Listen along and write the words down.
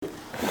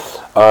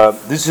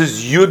This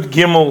is Yud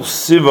Gimel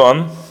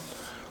Sivan,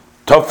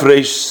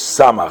 Tafresh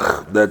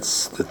Samach.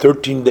 That's the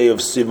 13th day of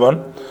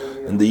Sivan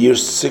in the year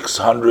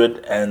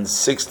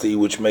 660,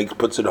 which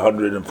puts it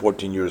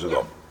 114 years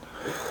ago,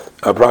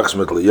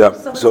 approximately. Yeah.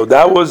 So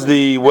that was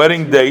the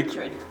wedding date.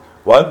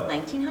 What?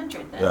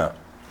 1900. Then. Yeah.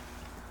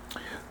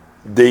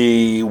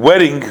 The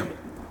wedding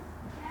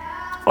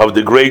of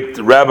the great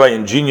rabbi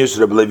and genius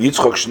Rabbi Levi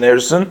Yitzchok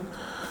Schneerson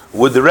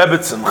with the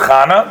Rebbetzin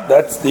Chana.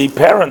 That's the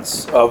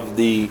parents of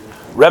the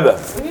Rebbe,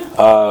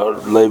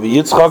 Levi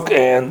Yitzchok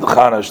and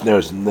Chana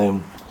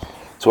Schneerson.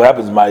 So what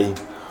happens?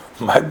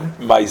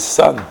 My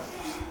son,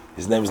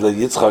 his name is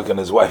Levi Yitzchok and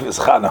his wife is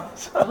Chana.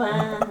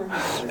 Wow.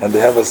 And they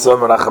have a son,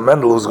 Menachem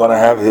Mendel, who's going to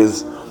have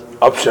his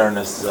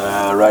upsharness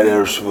right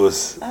after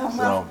Shavuos.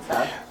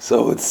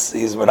 So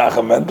he's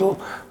Menachem Mendel,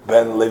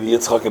 Ben Levi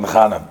Yitzchok and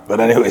Chana. But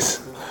anyways,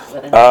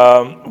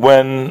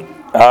 when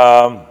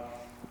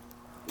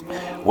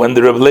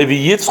the Rebbe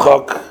Levi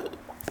Yitzchok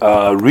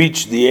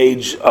reached the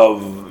age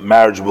of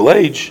marriageable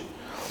age,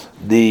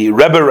 the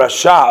Rebbe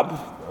Rashab,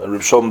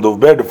 Reb Shalom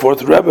Dovber, the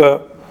fourth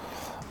Rebbe,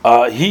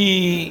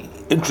 he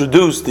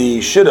introduced the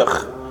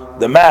shidduch,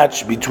 the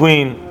match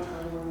between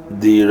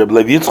the Rebbe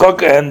Levi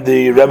Yitzchok and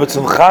the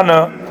Rebbetzin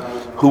Chana,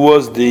 who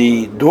was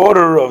the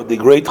daughter of the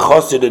great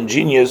chassid and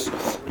genius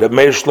Reb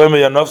Meir Shlomo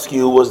Yanovsky,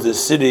 who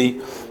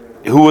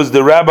was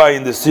the rabbi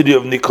in the city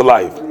of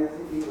Nikolaev.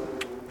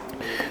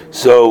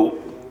 So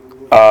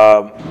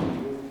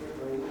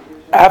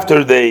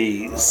after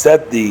they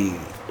set the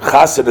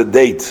chassid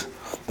date,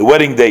 the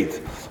wedding date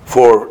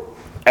for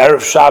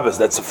Erev Shabbos,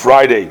 that's a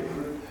Friday,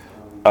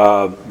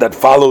 that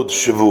followed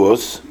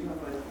Shavuos.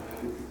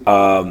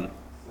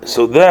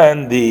 So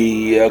then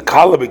the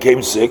Kala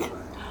became sick,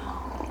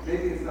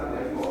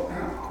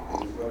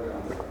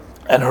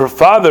 and her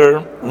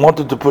father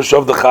wanted to push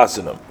off the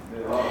chassidim.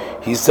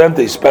 He sent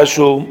a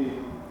special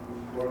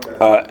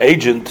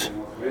agent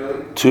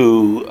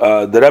to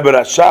the Rebbe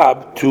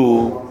Rashab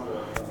to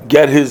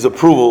get his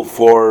approval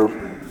for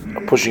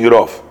pushing it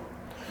off.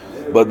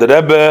 But the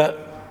Rebbe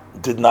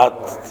did not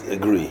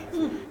agree.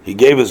 He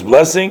gave his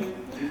blessing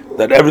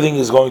that everything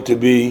is going to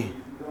be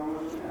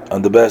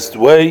on the best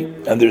way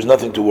and there's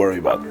nothing to worry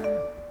about.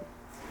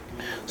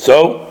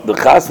 So the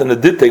chasana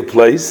did take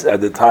place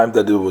at the time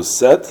that it was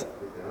set,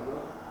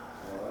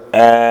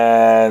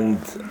 and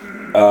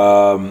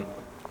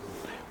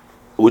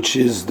which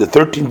is the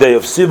 13th day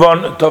of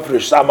Sivan,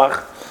 Tafresh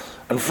Samach,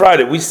 and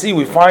Friday. We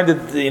find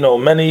that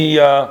many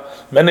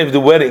of the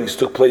weddings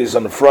took place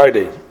on a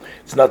Friday.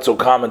 It's not so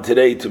common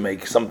today to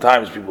make.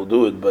 Sometimes people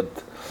do it,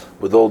 but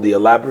with all the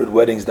elaborate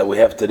weddings that we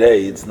have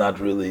today, it's not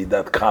really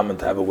that common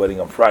to have a wedding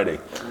on Friday.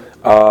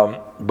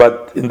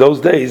 But in those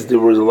days, there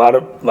was a lot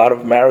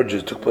of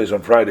marriages took place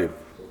on Friday.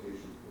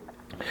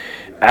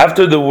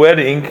 After the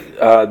wedding,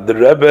 the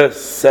Rebbe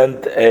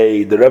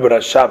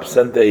Rashab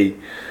sent a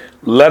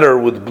letter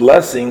with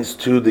blessings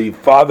to the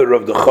father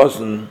of the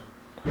chassan,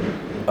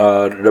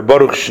 Reb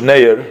Baruch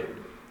Schneier,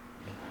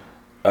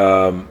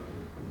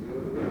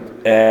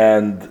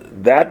 and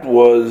that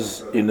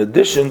was in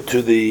addition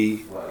to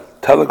the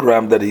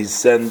telegram that he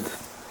sent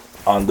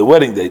on the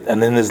wedding date.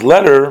 And in his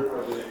letter,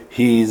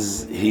 he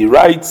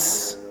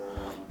writes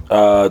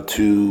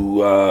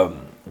to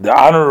the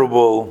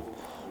honorable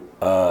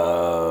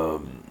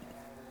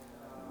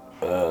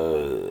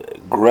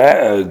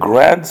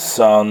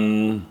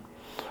grandson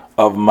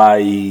of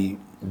my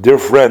dear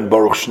friend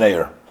Baruch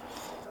Schneier,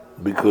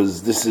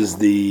 because this is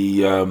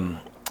the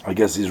I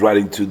guess he's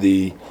writing to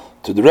the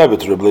Rebbe,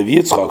 to Rebbe Levi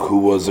Yitzchok, who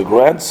was a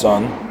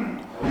grandson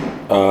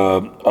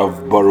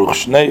of Baruch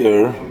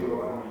Schneier.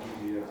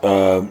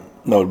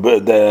 No,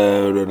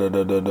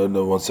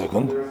 1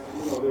 second.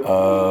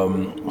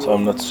 So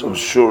I'm not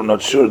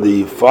sure.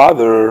 The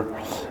father,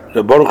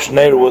 Baruch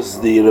Schneier, was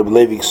the Rebbe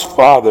Levi's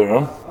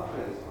father.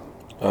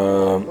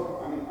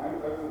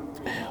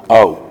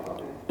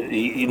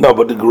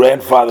 But the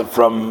grandfather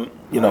from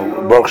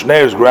Baruch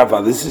Schneier's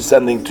grandfather. This is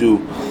sending to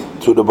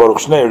the Baruch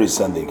Schneier. He's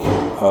sending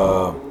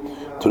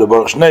to the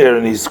Baruch Schneier,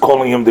 and he's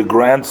calling him the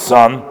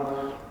grandson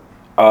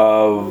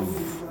of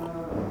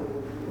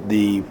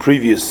the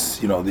previous,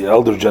 the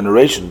elder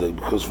generation,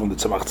 because from the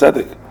Tzemach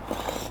Tzedek,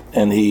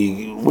 and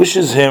he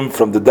wishes him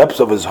from the depths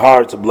of his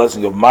heart a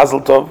blessing of Mazel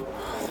Tov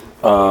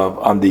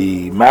on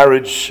the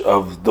marriage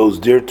of those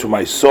dear to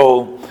my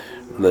soul,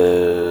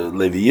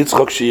 Levi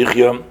Yitzchok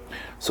Sheichya.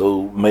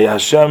 So may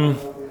Hashem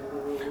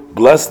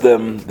bless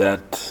them,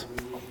 that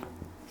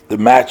the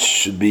match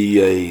should be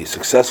a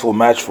successful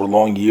match for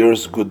long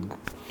years, good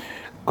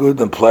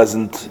and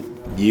pleasant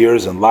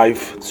years in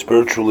life,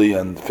 spiritually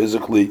and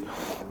physically,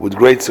 with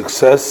great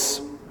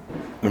success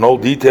in all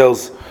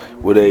details,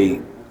 with a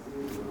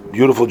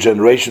beautiful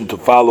generation to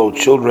follow,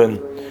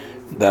 children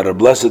that are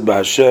blessed by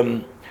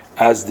Hashem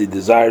as the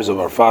desires of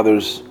our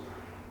fathers.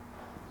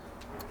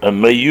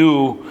 And may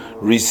you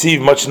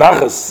receive much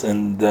nachas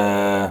in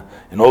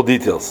all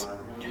details.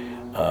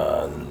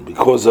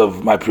 Because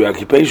of my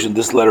preoccupation,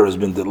 this letter has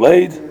been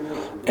delayed,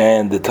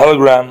 and the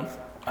telegram,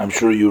 I'm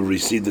sure you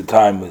received the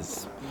time,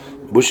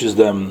 wishes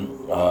them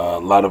a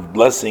lot of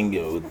blessing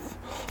with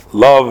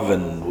love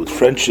and with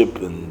friendship,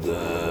 and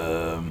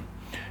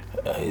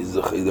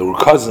they were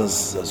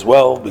cousins as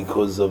well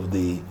because of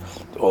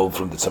all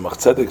from the Tzemach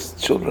Tzedek's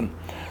children.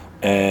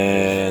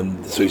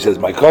 And so he says,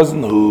 my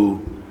cousin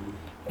who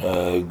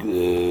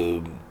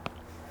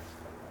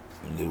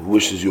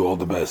wishes you all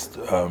the best.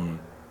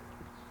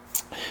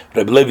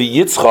 Reb Levi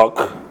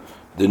Yitzchak,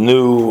 the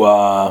new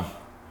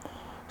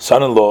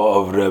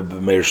son-in-law of Reb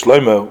Meir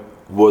Shlomo,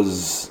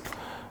 was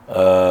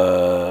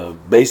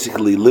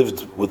basically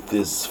lived with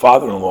his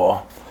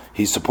father-in-law.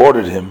 He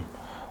supported him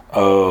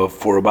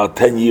for about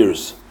 10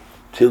 years,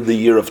 till the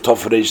year of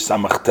Tofresh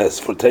Samach Tes.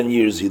 For 10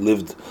 years he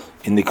lived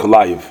in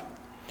Nikolaev.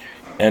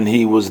 And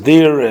he was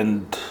there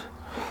and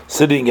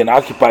sitting and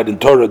occupied in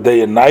Torah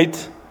day and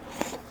night.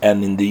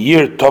 And in the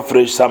year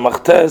Tofresh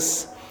Samach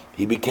Tes,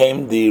 he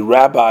became the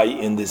rabbi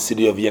in the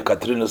city of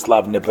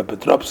Yekaterinoslav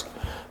Dnepropetrovsk.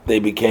 He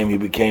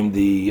became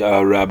the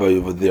rabbi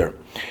over there.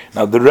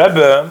 Now the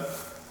Rebbe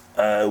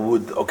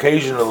would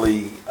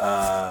occasionally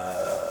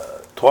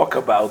talk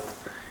about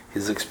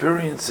his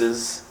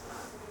experiences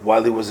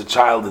while he was a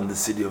child in the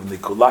city of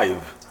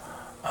Nikolaev.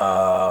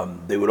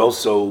 They would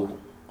also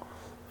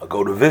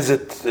go to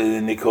visit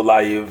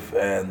Nikolaev,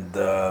 and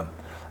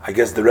I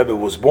guess the Rebbe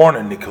was born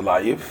in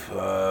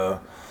Nikolaev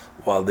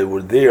while they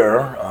were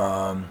there,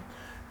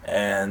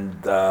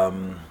 and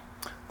the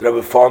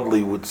Rebbe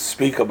fondly would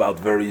speak about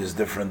various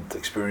different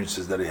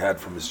experiences that he had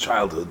from his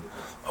childhood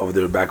over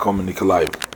there back home in Nikolaev.